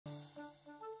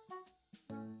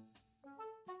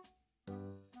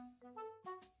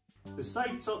The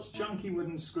Safetots chunky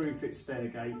wooden screw fit stair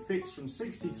gate fits from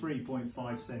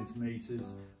 63.5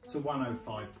 centimetres to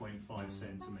 105.5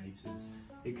 centimetres.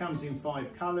 It comes in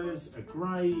 5 colours: a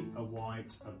grey, a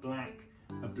white, a black,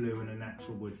 a blue and a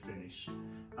natural wood finish.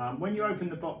 When you open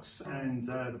the box and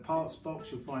the parts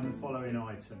box, you'll find the following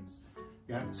items.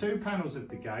 You have 2 panels of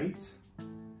the gate,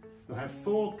 you'll have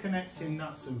 4 connecting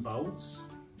nuts and bolts,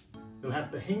 you'll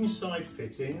have the hinge side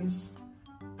fittings,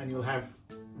 and you'll have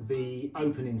the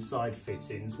opening side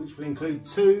fittings, which will include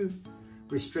 2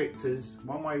 restrictors,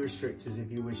 one-way restrictors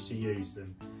if you wish to use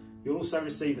them. You'll also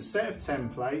receive a set of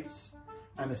templates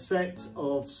and a set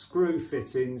of screw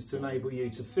fittings to enable you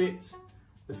to fit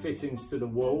the fittings to the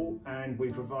wall, and we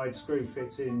provide screw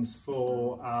fittings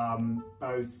for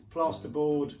both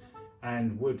plasterboard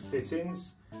and wood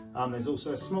fittings. There's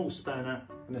also a small spanner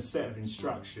and a set of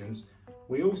instructions.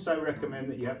 We also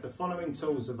recommend that you have the following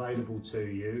tools available to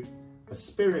you: a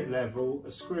spirit level,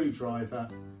 a screwdriver,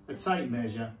 a tape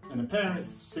measure, and a pair of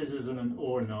scissors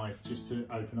or a knife just to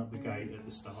open up the gate at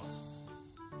the start.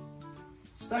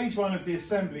 Stage 1 of the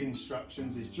assembly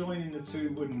instructions is joining the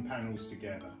 2 wooden panels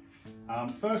together.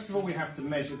 First of all, we have to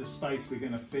measure the space we're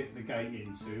going to fit the gate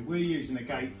into. We're using a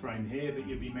gate frame here, but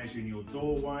you'll be measuring your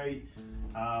doorway.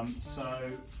 So,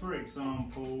 for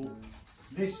example,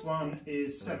 this one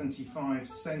is 75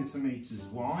 centimetres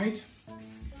wide.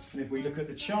 And if we look at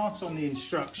the chart on the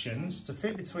instructions, to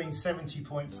fit between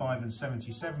 70.5 and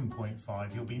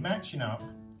 77.5, you'll be matching up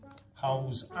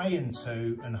holes A and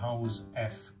 2 and holes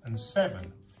F and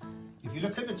 7. If you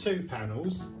look at the 2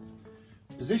 panels,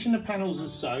 position the panels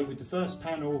as so, with the first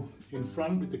panel in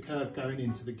front with the curve going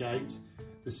into the gate,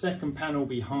 the second panel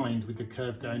behind with the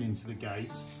curve going into the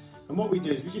gate. And what we do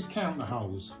is we just count the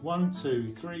holes: 1,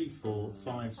 2, 3, 4,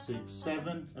 5, 6,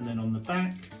 7, and then on the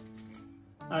back,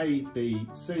 A, B,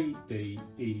 C, D,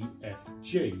 E, F,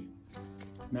 G.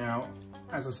 Now,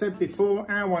 as I said before,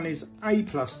 our one is A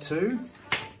plus 2,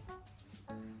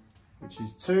 which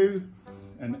is 2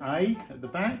 and A at the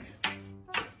back,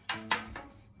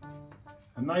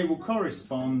 and they will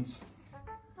correspond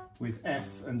with F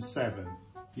and 7.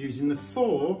 Using the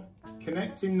 4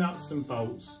 connecting nuts and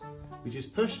bolts, we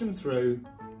just push them through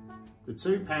the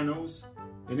 2 panels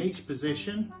in each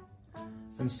position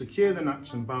and secure the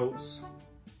nuts and bolts,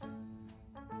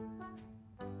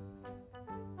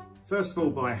 first of all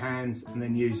by hand and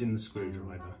then using the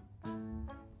screwdriver.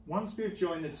 Once we've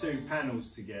joined the 2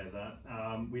 panels together,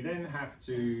 we then have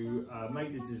to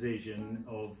make the decision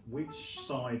of which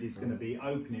side is going to be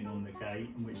opening on the gate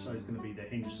and which side is going to be the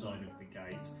hinge side of the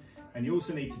gate. And you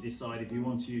also need to decide if you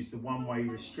want to use the one-way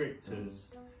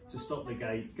restrictors to stop the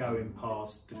gate going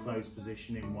past the closed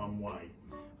position in one way.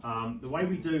 The way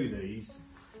we do these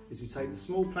is we take the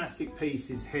small plastic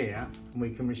pieces here and we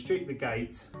can restrict the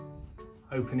gate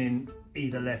opening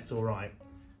either left or right.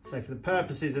 So for the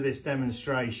purposes of this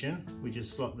demonstration, we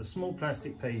just slot the small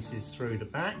plastic pieces through the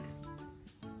back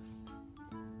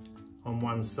on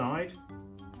one side.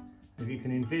 If you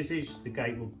can envisage, the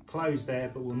gate will close there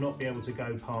but will not be able to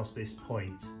go past this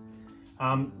point.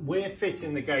 We're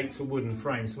fitting the gate to a wooden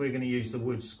frame, so we're going to use the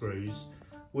wood screws.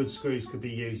 Wood screws could be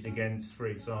used against, for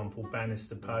example,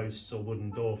 banister posts or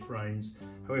wooden door frames.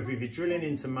 However, if you're drilling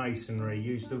into masonry,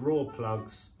 use the raw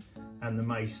plugs and the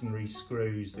masonry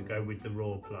screws that go with the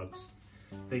raw plugs.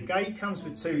 The gate comes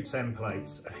with 2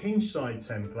 templates: a hinge side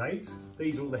template,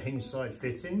 these are all the hinge side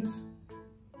fittings,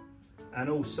 and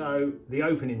also the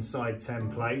opening side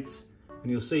template,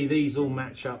 and you'll see these all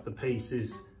match up the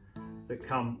pieces that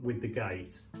come with the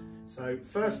gate. So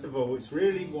first of all, it's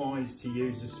really wise to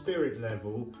use a spirit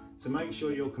level to make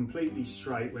sure you're completely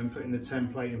straight when putting the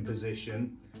template in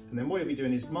position. And then what you'll be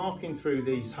doing is marking through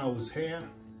these holes here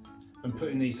and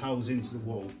putting these holes into the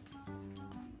wall.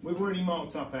 We've already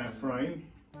marked up our frame,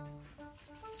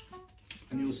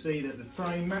 and you'll see that the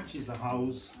frame matches the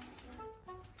holes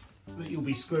that you'll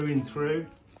be screwing through.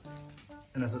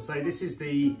 And as I say, this is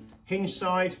the hinge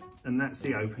side and that's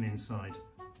the opening side.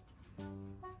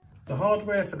 The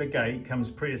hardware for the gate comes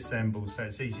pre-assembled, so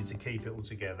it's easy to keep it all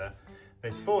together.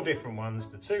 There's 4 different ones: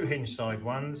 the 2 hinge side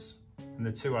ones and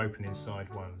the 2 opening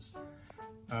side ones.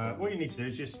 What you need to do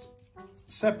is just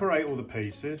separate all the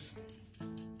pieces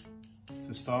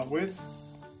to start with,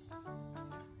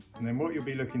 and then what you'll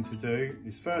be looking to do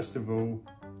is first of all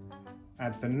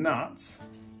add the nut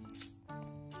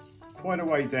quite a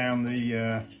way down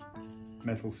the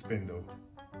metal spindle.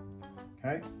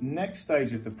 Okay, next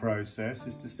stage of the process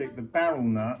is to stick the barrel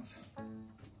nut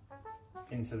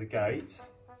into the gate.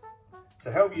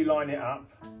 To help you line it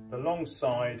up, the long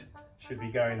side should be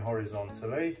going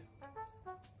horizontally.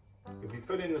 You'll be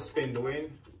putting the spindle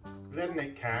in, letting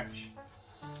it catch,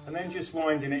 and then just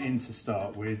winding it in to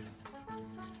start with.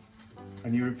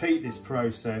 And you repeat this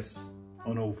process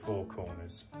on all 4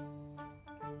 corners.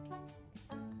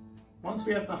 Once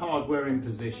we have the hardware in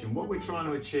position, what we're trying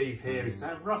to achieve here is to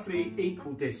have roughly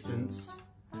equal distance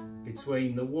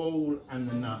between the wall and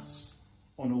the nuts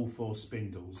on all 4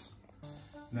 spindles.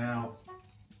 Now,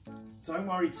 don't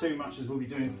worry too much, as we'll be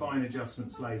doing fine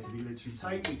adjustments later. You literally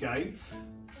take the gate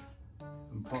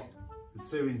and pop the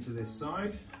 2 into this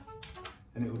side,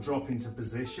 and it will drop into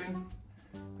position.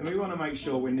 And we want to make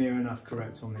sure we're near enough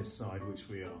correct on this side, which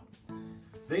we are.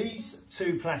 These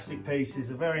 2 plastic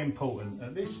pieces are very important.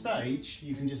 At this stage,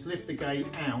 you can just lift the gate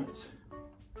out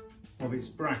of its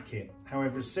bracket.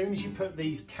 However, as soon as you put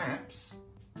these caps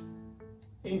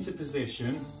into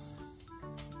position,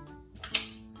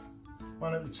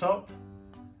 one at the top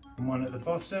and one at the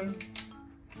bottom,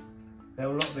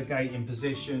 they'll lock the gate in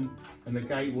position, and the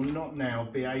gate will not now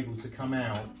be able to come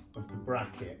out of the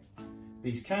bracket.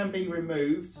 These can be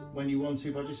removed when you want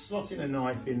to by just slotting a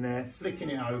knife in there, flicking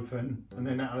it open, and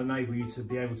then that will enable you to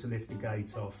be able to lift the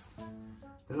gate off.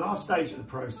 The last stage of the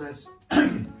process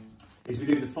is we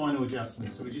do the final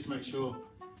adjustment. So we just make sure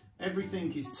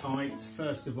everything is tight,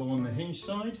 first of all on the hinge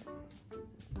side,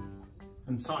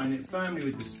 and tighten it firmly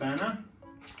with the spanner.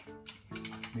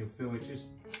 You'll feel it just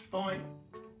bite,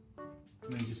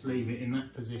 and then just leave it in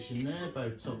that position there,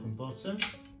 both top and bottom.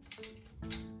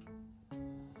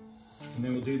 And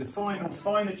then we'll do the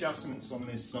fine adjustments on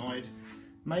this side,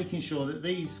 making sure that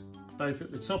these, both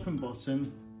at the top and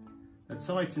bottom, are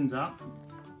tightened up,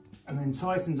 and then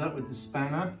tightened up with the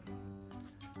spanner,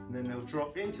 and then they'll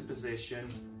drop into position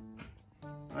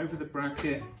over the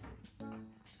bracket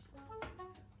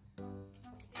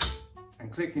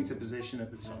and click into position at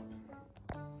the top.